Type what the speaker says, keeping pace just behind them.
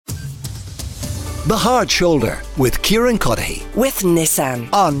The Hard Shoulder with Kieran with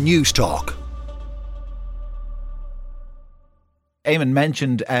Nissan on News Talk. Eamon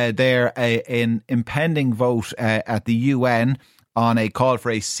mentioned there an impending vote at the UN on a call for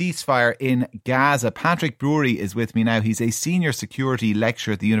a ceasefire in Gaza. Patrick Brewery is with me now. He's a senior security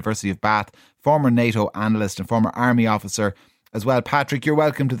lecturer at the University of Bath, former Nato analyst and former army officer as well. Patrick, you're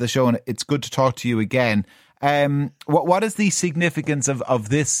welcome to the show and it's good to talk to you again. What is the significance of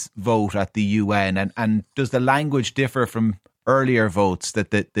this vote at the UN and does the language differ from earlier votes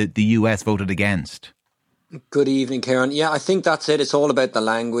that the US voted against? Good evening, Kieran. Yeah, I think that's it. It's all about the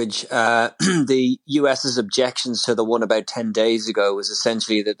language. The US's objections to the one about 10 days ago was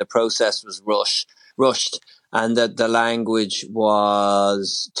essentially that the process was rushed and that the language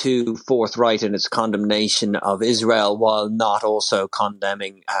was too forthright in its condemnation of Israel while not also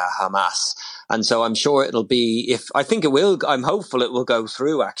condemning Hamas. And so I'm sure it'll be, I'm hopeful it will go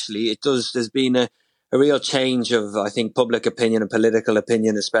through, actually. There's been a real change of, I think, public opinion and political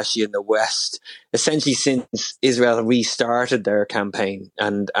opinion, especially in the West, essentially since Israel restarted their campaign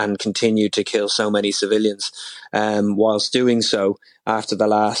and continued to kill so many civilians, whilst doing so after the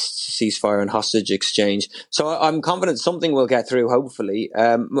last ceasefire and hostage exchange. So I'm confident something will get through, hopefully.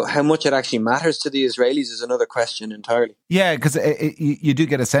 How much it actually matters to the Israelis is another question entirely. Yeah, because you do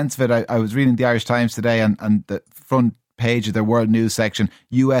get a sense of it. I was reading the Irish Times today and the front page of their world news section,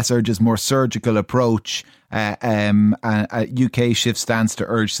 US urges more surgical approach, UK shifts stance to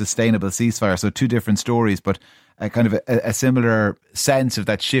urge sustainable ceasefire. So two different stories, but kind of a similar sense of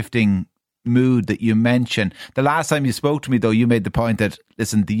that shifting mood that you mentioned. The last time you spoke to me, though, you made the point that,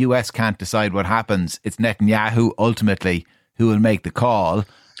 listen, the US can't decide what happens. It's Netanyahu ultimately who will make the call.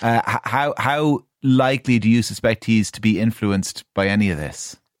 How likely do you suspect he's to be influenced by any of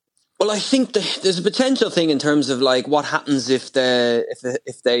this? Well, I think there's a potential thing in terms of like what happens if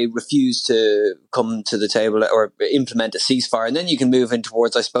they refuse to come to the table or implement a ceasefire, and then you can move in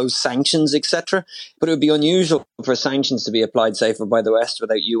towards, I suppose, sanctions, etc. But it would be unusual for sanctions to be applied, say, by the West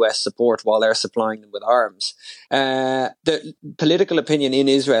without US support while they're supplying them with arms. The political opinion in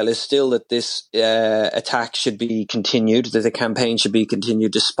Israel is still that this attack should be continued, that the campaign should be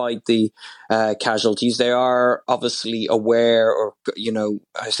continued despite the casualties. They are obviously aware, or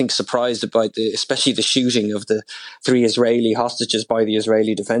I think surprised about especially the shooting of the 3 Israeli hostages by the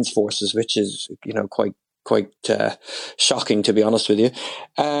Israeli Defense Forces, which is quite shocking, to be honest with you.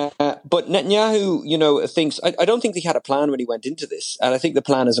 But Netanyahu, thinks I don't think he had a plan when he went into this, and I think the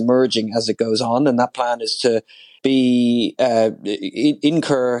plan is emerging as it goes on, and that plan is to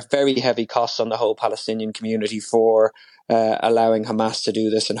incur very heavy costs on the whole Palestinian community for allowing Hamas to do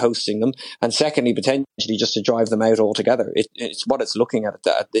this and hosting them, and secondly, potentially just to drive them out altogether. It's what it's looking at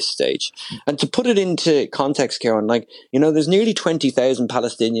this stage. And to put it into context, Kieran, there's nearly 20,000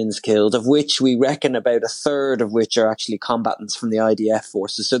 Palestinians killed, of which we reckon about a third of which are actually combatants from the IDF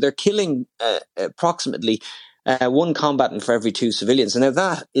forces. So they're killing approximately one combatant for every 2 civilians. And now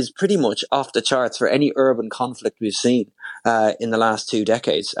that is pretty much off the charts for any urban conflict we've seen in the last 2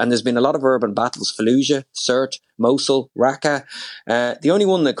 decades. And there's been a lot of urban battles: Fallujah, Sirte, Mosul, Raqqa. The only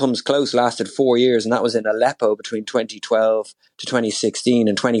one that comes close lasted 4 years, and that was in Aleppo between 2012 to 2016,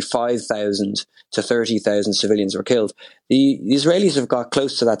 and 25,000 to 30,000 civilians were killed. The Israelis have got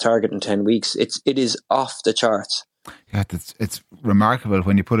close to that target in 10 weeks. It is off the charts. Yeah, it's remarkable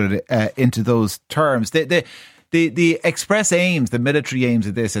when you put it into those terms. The express aims, the military aims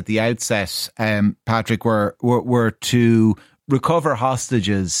of this at the outset, Patrick, were to recover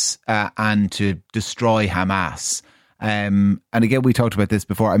hostages and to destroy Hamas. And again, we talked about this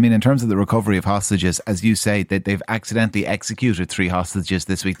before. I mean, in terms of the recovery of hostages, as you say, that they've accidentally executed 3 hostages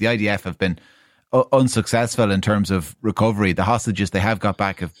this week. The IDF have been unsuccessful in terms of recovery. The hostages they have got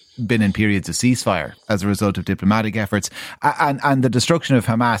back have been in periods of ceasefire as a result of diplomatic efforts, and the destruction of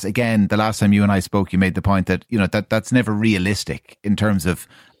Hamas. Again, the last time you and I spoke, you made the point that that's never realistic in terms of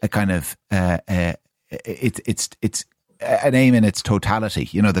a kind of it's an aim in its totality.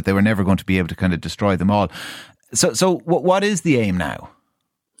 That they were never going to be able to kind of destroy them all. So what is the aim now?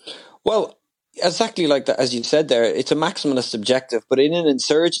 Well, exactly like that, as you said there, it's a maximalist objective, but in an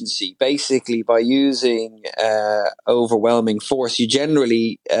insurgency, basically by using overwhelming force, you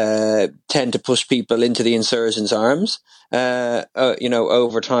generally tend to push people into the insurgents' arms,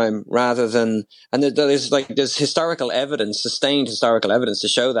 over time, rather than, and there's historical evidence, sustained historical evidence to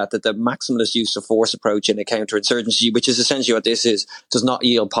show that the maximalist use of force approach in a counterinsurgency, which is essentially what this is, does not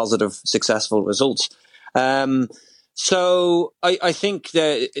yield positive, successful results. So I think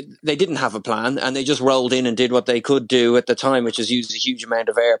that they didn't have a plan, and they just rolled in and did what they could do at the time, which is use a huge amount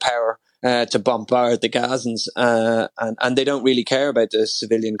of air power to bombard the Gazans, and they don't really care about the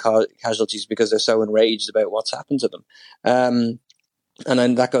civilian casualties because they're so enraged about what's happened to them. And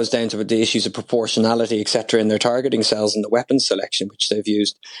then that goes down to the issues of proportionality, etc., in their targeting cells and the weapons selection which they've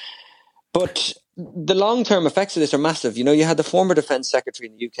used. But the long-term effects of this are massive. You had the former Defence Secretary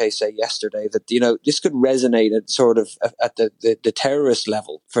in the UK say yesterday that, this could resonate at sort of at the terrorist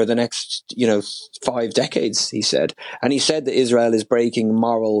level for the next, 5 decades, he said. And he said that Israel is breaking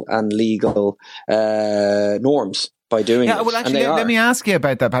moral and legal norms by doing this. Well, actually, let me ask you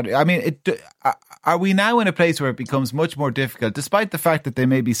about that, Patrick. I mean, are we now in a place where it becomes much more difficult, despite the fact that they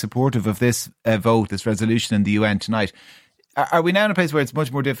may be supportive of this vote, this resolution in the UN tonight? Are we now in a place where it's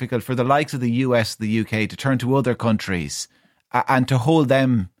much more difficult for the likes of the US, the UK, to turn to other countries and to hold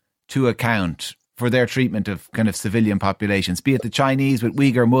them to account for their treatment of kind of civilian populations, be it the Chinese with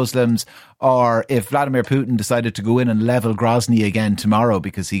Uyghur Muslims, or if Vladimir Putin decided to go in and level Grozny again tomorrow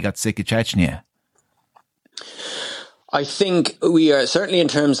because he got sick of Chechnya? I think we are certainly, in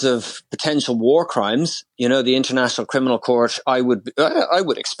terms of potential war crimes, the International Criminal Court, I would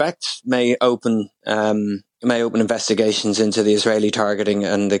expect may open investigations into the Israeli targeting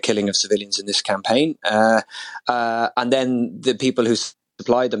and the killing of civilians in this campaign. And then the people who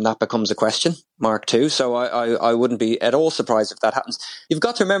supplied them, that becomes a question mark too. So I wouldn't be at all surprised if that happens. You've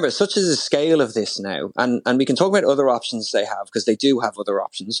got to remember, such is the scale of this now, and we can talk about other options they have, because they do have other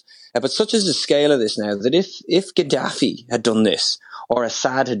options, but such is the scale of this now that if Gaddafi had done this or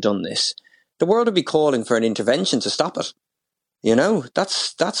Assad had done this, the world would be calling for an intervention to stop it.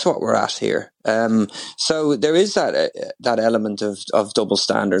 That's what we're at here. So there is that element of double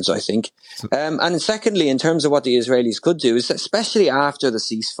standards, I think. And secondly, in terms of what the Israelis could do, is especially after the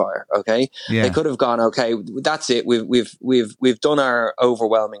ceasefire, they could have gone, okay, that's it. We've done our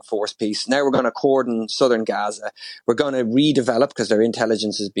overwhelming force piece. Now we're going to cordon southern Gaza. We're going to redevelop, because their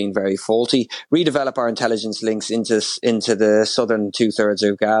intelligence has been very faulty, redevelop our intelligence links into the southern 2/3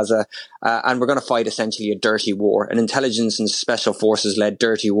 of Gaza. And we're going to fight essentially a dirty war, an intelligence and special forces led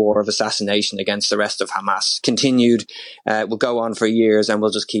dirty war of assassination against the rest of Hamas. Continued, will go on for years, and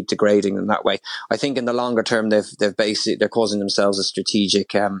we'll just keep degrading them that way. I think in the longer term, they're causing themselves a strategic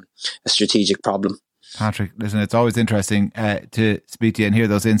problem. Patrick, listen, it's always interesting to speak to you and hear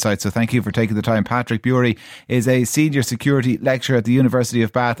those insights, so thank you for taking the time. Patrick Bury is a senior security lecturer at the University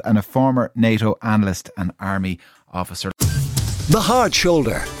of Bath and a former Nato analyst and army officer. The Hard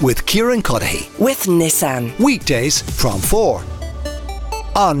Shoulder with Kieran Cuddihy. With Nissan. Weekdays from 4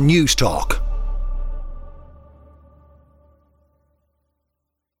 on News Talk.